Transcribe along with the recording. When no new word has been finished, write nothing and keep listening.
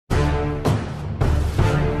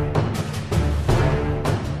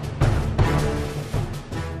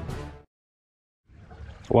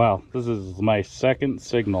Wow, this is my second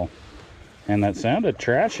signal, and that sounded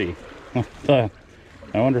trashy. I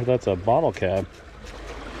wonder if that's a bottle cap.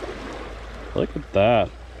 Look at that.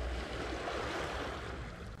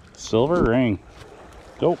 Silver ring.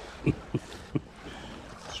 Go.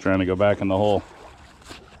 Just trying to go back in the hole.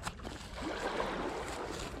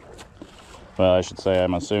 Well, I should say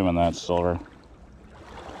I'm assuming that's silver.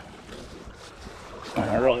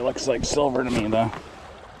 It really looks like silver to me, though.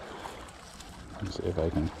 Let's see if I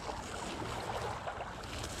can.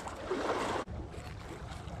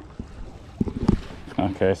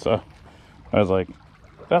 Okay, so I was like,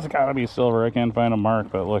 that's gotta be silver. I can't find a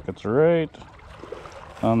mark, but look, it's right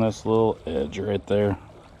on this little edge right there.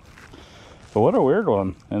 But what a weird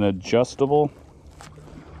one. An adjustable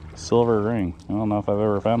silver ring. I don't know if I've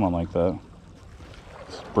ever found one like that.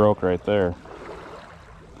 It's broke right there.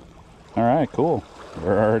 All right, cool.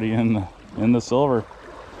 We're already in the silver.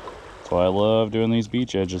 That's why I love doing these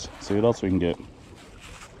beach edges. See what else we can get.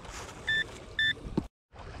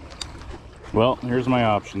 Well, here's my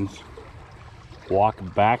options. Walk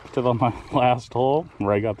back to my last hole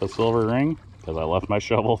where I got the silver ring because I left my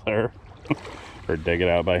shovel there, or dig it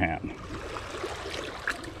out by hand.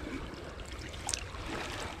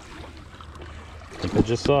 I think I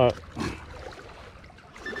just saw it.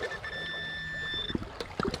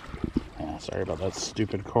 Yeah, sorry about that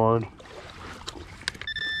stupid cord.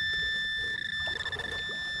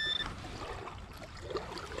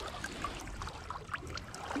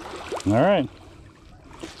 All right,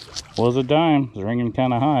 was a dime. It's ringing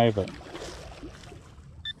kind of high, but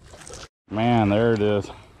man, there it is.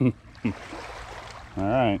 All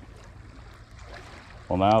right,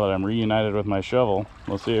 well, now that I'm reunited with my shovel,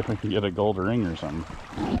 let's see if we can get a gold ring or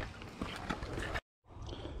something.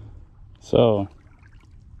 So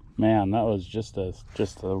man, that was just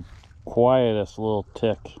the quietest little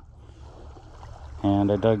tick,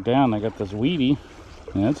 and I dug down. I got this weedy.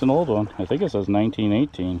 And it's an old one. I think it says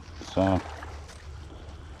 1918. So,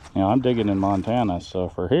 you know, I'm digging in Montana. So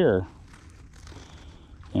for here,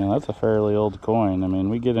 you know, that's a fairly old coin. I mean,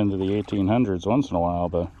 we get into the 1800s once in a while,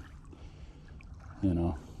 but, you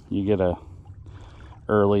know, you get a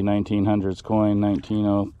early 1900s coin,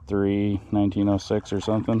 1903, 1906 or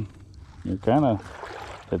something. You're kind of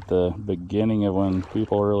at the beginning of when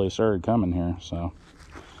people really started coming here. So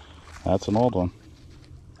that's an old one.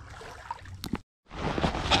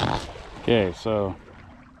 Okay, so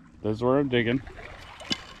this is where I'm digging.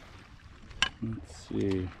 Let's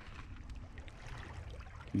see.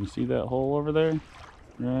 Can you see that hole over there?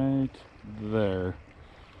 Right there.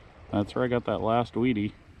 That's where I got that last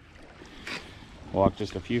weedy. Walked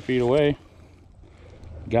just a few feet away.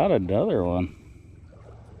 Got another one.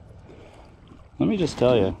 Let me just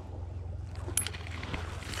tell you,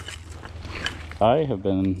 I have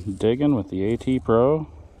been digging with the AT Pro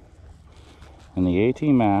and the AT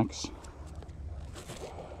Max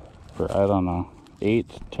for, I don't know,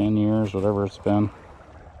 8-10 years, whatever it's been,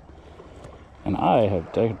 and I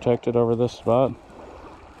have detected over this spot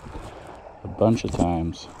a bunch of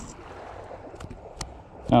times.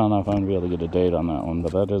 I don't know if I'm gonna be able to get a date on that one,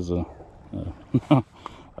 but that is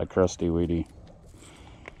a crusty weedy.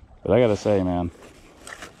 But I gotta say, man,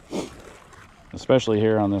 especially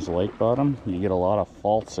here on this lake bottom, you get a lot of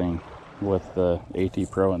falsing with the AT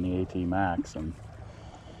Pro and the AT Max, and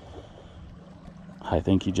I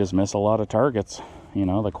think you just miss a lot of targets. You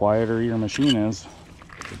know, the quieter your machine is,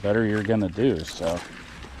 the better you're gonna do. So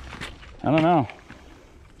I don't know.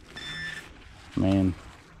 I mean,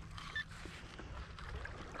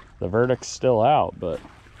 the verdict's still out, but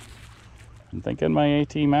I'm thinking my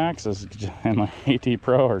AT Max and my AT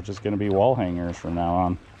Pro are just gonna be wall hangers from now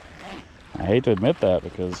on. I hate to admit that,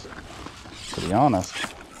 because to be honest,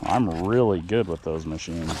 I'm really good with those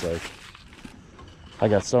machines. Like, I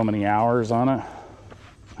got so many hours on it,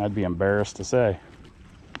 I'd be embarrassed to say.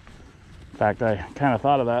 In fact, I kind of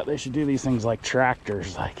thought of that. They should do these things like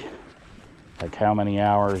tractors, like how many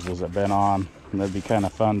hours has it been on? And that'd be kind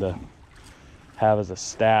of fun to have as a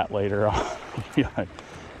stat later on. Like,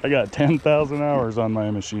 I got 10,000 hours on my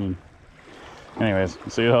machine. Anyways,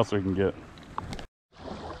 let's see what else we can get.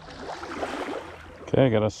 Okay,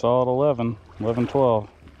 got a solid 11, 12.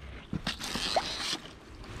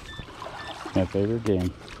 My favorite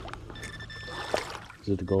game. Is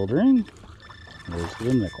it a gold ring or is it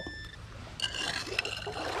a nickel?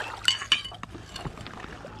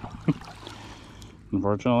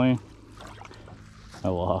 Unfortunately, I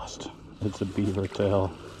lost. It's a beaver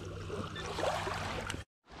tail.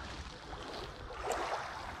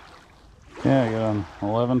 Yeah, I got an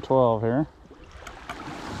 11-12 here.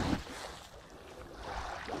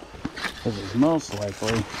 This is most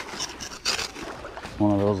likely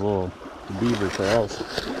one of those little beaver trails.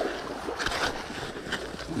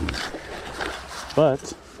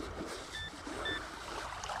 But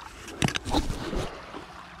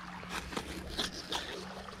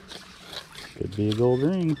could be a gold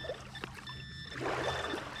ring.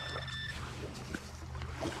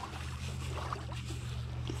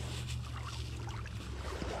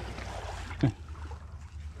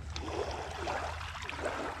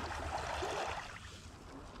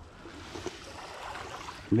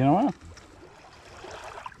 You know what?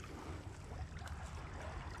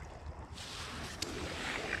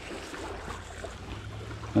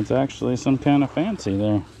 That's actually some kind of fancy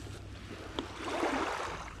there.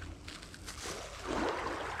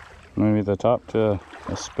 Maybe the top to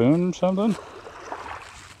a spoon or something?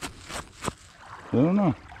 I don't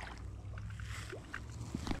know.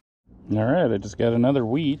 Alright, I just got another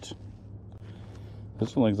wheat.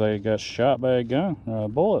 This one looks like it got shot by a gun, a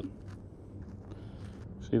bullet.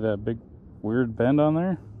 See that big weird bend on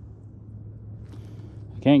there?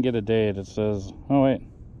 I can't get a date. It says, oh wait,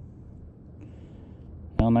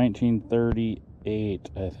 well, 1938,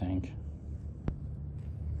 I think.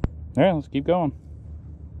 Alright, let's keep going.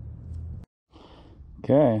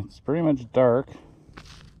 Okay, it's pretty much dark.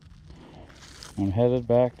 I'm headed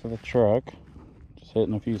back to the truck. Just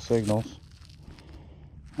hitting a few signals.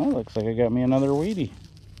 Oh, looks like I got me another Wheatie.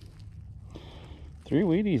 3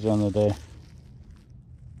 Wheaties on the day.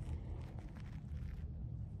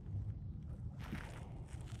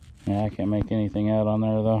 Yeah, I can't make anything out on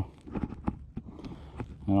there though.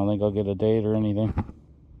 I don't think I'll get a date or anything.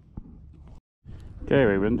 Okay,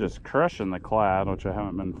 we've been just crushing the clad, which I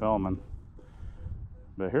haven't been filming.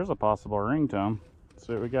 But here's a possible ringtone. Let's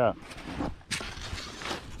see what we got.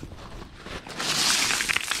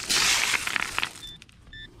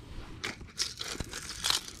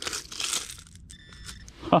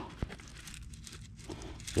 Huh.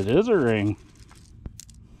 It is a ring.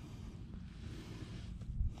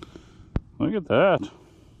 Look at that.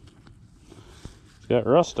 It's got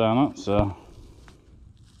rust on it, so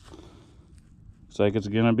looks like it's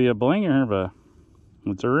gonna be a blinger, but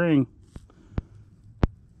it's a ring.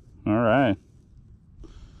 Alright.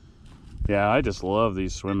 Yeah, I just love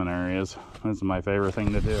these swimming areas. This is my favorite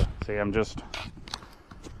thing to do. See, I'm just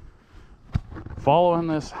following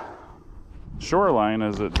this shoreline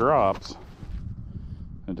as it drops.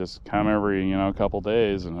 I just come every, you know, a couple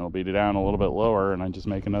days and it'll be down a little bit lower and I just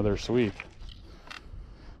make another sweep.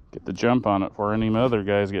 Get the jump on it before any other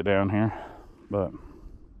guys get down here. But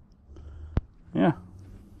yeah,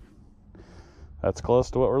 that's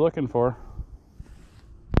close to what we're looking for.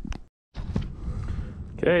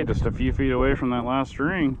 Okay, just a few feet away from that last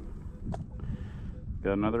ring,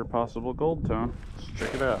 got another possible gold tone. Let's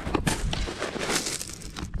check it out.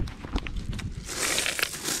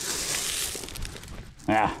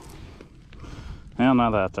 Yeah, well, not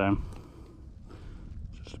that time.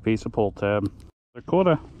 Just a piece of pull tab.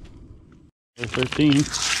 Dakota 13.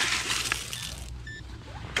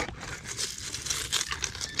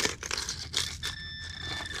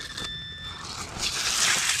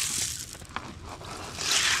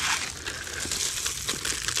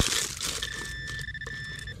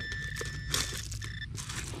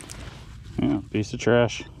 Yeah, piece of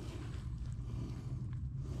trash.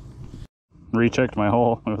 Rechecked my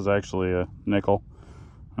hole. It was actually a nickel.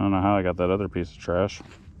 I don't know how I got that other piece of trash.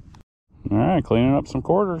 Alright, cleaning up some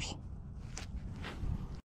quarters.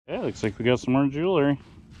 Yeah, looks like we got some more jewelry.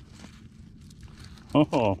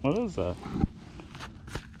 Oh, what is that?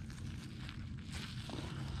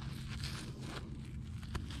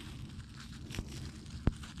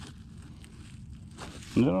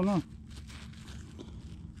 I don't know.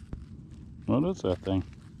 What is that thing?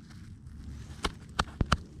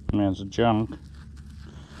 I mean, it's junk. You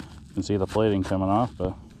can see the plating coming off,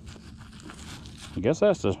 but I guess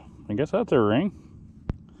that's a ring.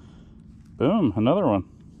 Boom, another one.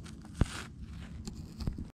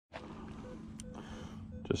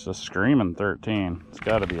 Just a screaming 13. It's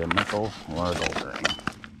got to be a nickel or a gold ring.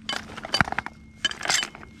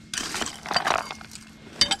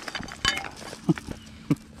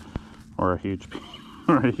 or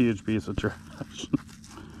a huge piece of trash.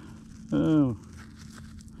 Oh.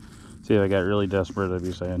 See, if I got really desperate, I'd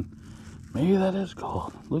be saying, maybe that is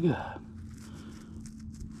gold. Look at that.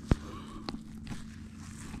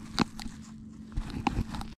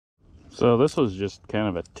 So this was just kind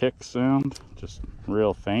of a tick sound, just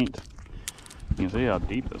real faint. You can see how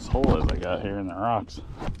deep this hole is I got here in the rocks.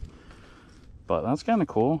 But that's kind of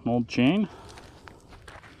cool, an old chain.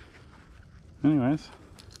 Anyways,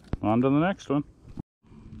 on to the next one.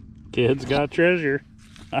 Kids got treasure.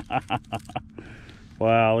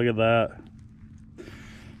 Wow, look at that.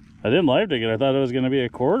 I didn't live dig it. I thought it was going to be a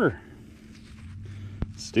quarter.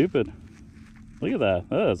 Stupid. Look at that.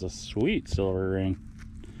 That is a sweet silver ring.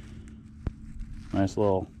 Nice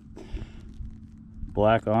little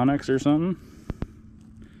black onyx or something.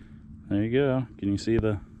 There you go. Can you see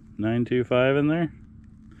the 925 in there?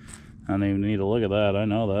 I don't even need to look at that. I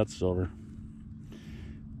know that's silver.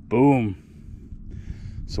 Boom.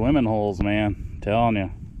 Swimming holes, man. I'm telling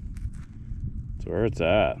you. That's where it's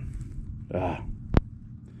at. Ah.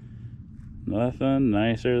 Nothing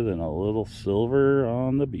nicer than a little silver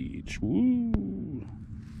on the beach. Woo!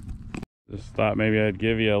 Just thought maybe I'd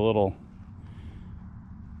give you a little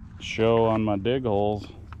show on my dig holes.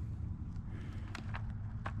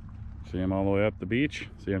 See them all the way up the beach?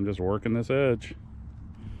 See, I'm just working this edge.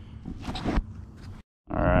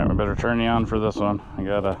 Alright, we better turn you on for this one. I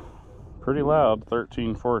got a pretty loud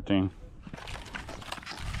 13-14.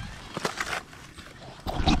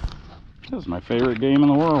 This is my favorite game in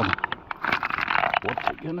the world. What's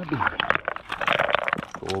it gonna be?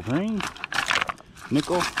 Gold ring,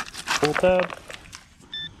 nickel, pull tab.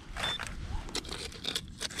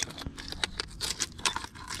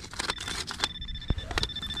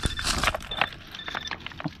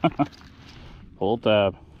 Pull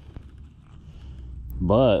tab.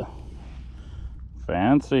 But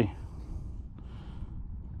fancy.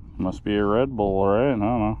 Must be a Red Bull, right? I don't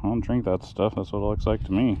know. I don't drink that stuff. That's what it looks like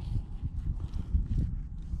to me.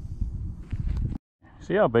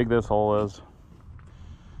 See how big this hole is?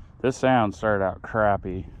 This sound started out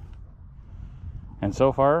crappy. And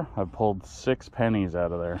so far, I've pulled 6 pennies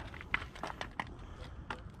out of there.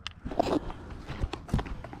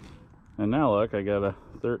 And now look, I got a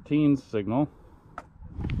 13 signal.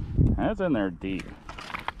 That's in there deep.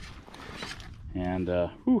 And,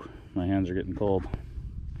 whew, my hands are getting cold.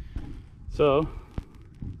 So,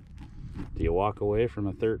 do you walk away from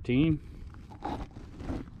a 13? I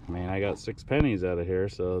mean, I got 6 pennies out of here,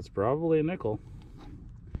 so it's probably a nickel.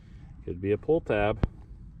 Could be a pull tab.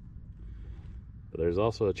 But there's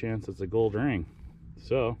also a chance it's a gold ring.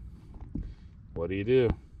 So, what do you do?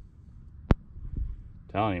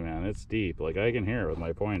 I'm telling you, man, it's deep. Like, I can hear it with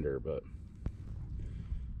my pointer, but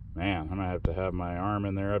man, I'm gonna have to have my arm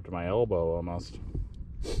in there up to my elbow almost.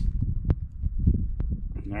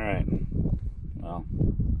 Alright. Well,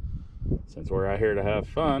 since we're out here to have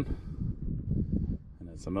fun, and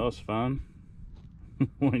it's the most fun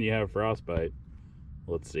when you have frostbite,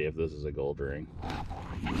 let's see if this is a gold ring.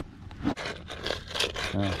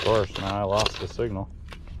 And of course, now I lost the signal.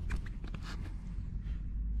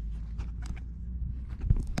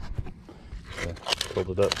 So,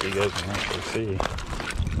 pulled it up so you guys can actually see.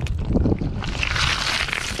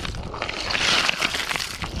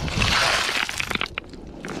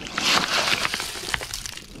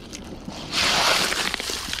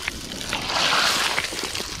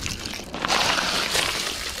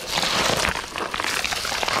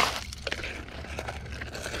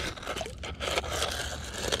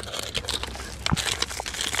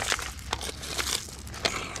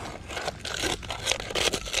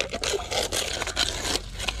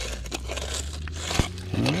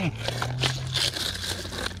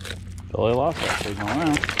 Totally lost that signal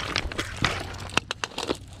now.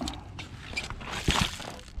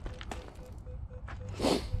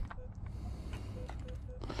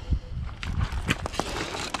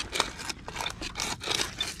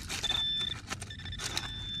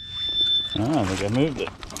 Oh, I think I moved it.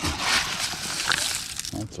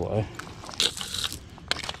 That's why.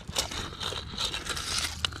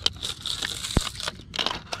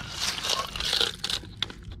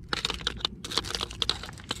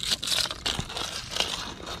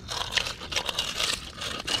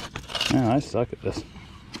 Man, I suck at this.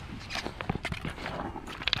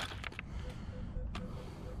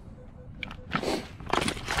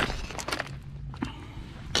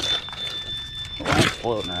 Well, I'm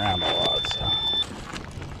floating around a lot, so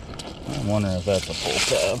I'm wondering if that's a pull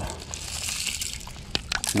tab.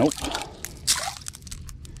 Nope.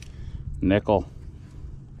 Nickel.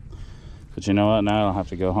 But you know what? Now I don't have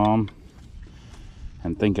to go home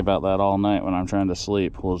and think about that all night when I'm trying to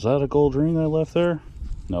sleep. Was that a gold ring I left there?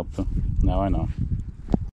 Nope. Now I know.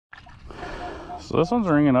 So this one's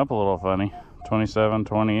ringing up a little funny. 27,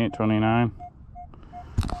 28, 29.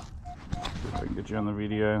 See if I can get you on the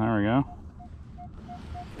video. There we go.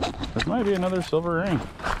 This might be another silver ring.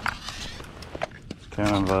 It's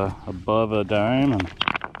kind of above a dime and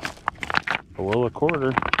below a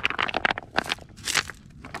quarter.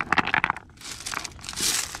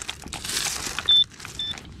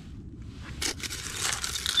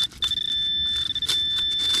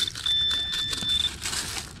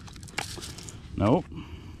 Nope.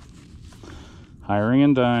 Hiring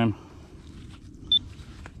and dime.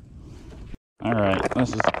 Alright, this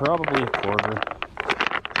is probably a quarter.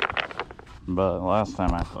 But last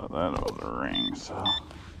time I thought that was a ring, so.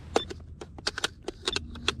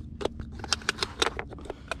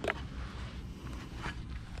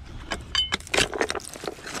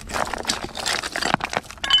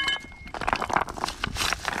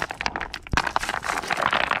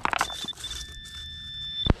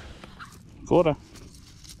 Quarter.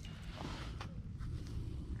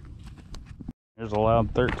 Here's a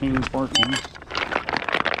loud 13, 14.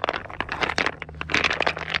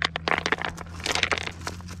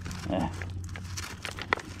 Yeah.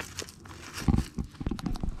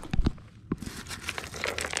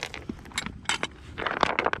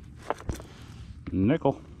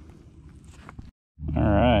 Nickel. All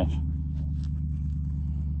right.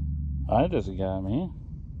 I just got me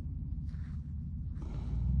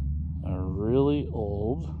a really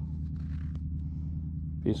old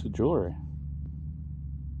piece of jewelry.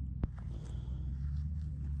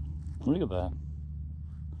 Look at that.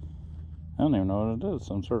 I don't even know what it is.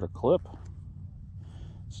 Some sort of clip.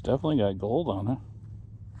 It's definitely got gold on it.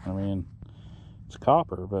 I mean, it's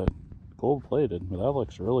copper, but gold plated. But that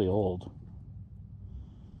looks really old.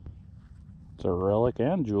 It's a relic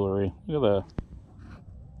and jewelry. Look at that.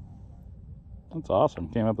 That's awesome.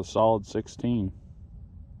 Came up a solid 16.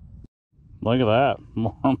 Look at that.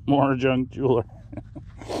 More junk jewelry.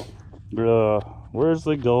 Where's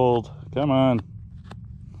the gold? Come on.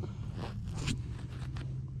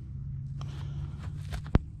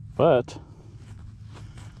 But,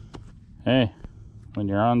 hey, when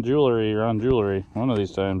you're on jewelry, you're on jewelry. One of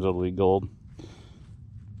these times it'll be gold.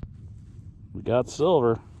 We got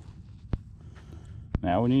silver.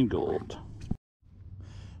 Now we need gold.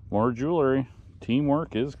 More jewelry.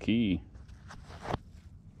 Teamwork is key.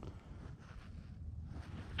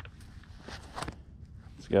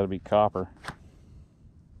 It's got to be copper.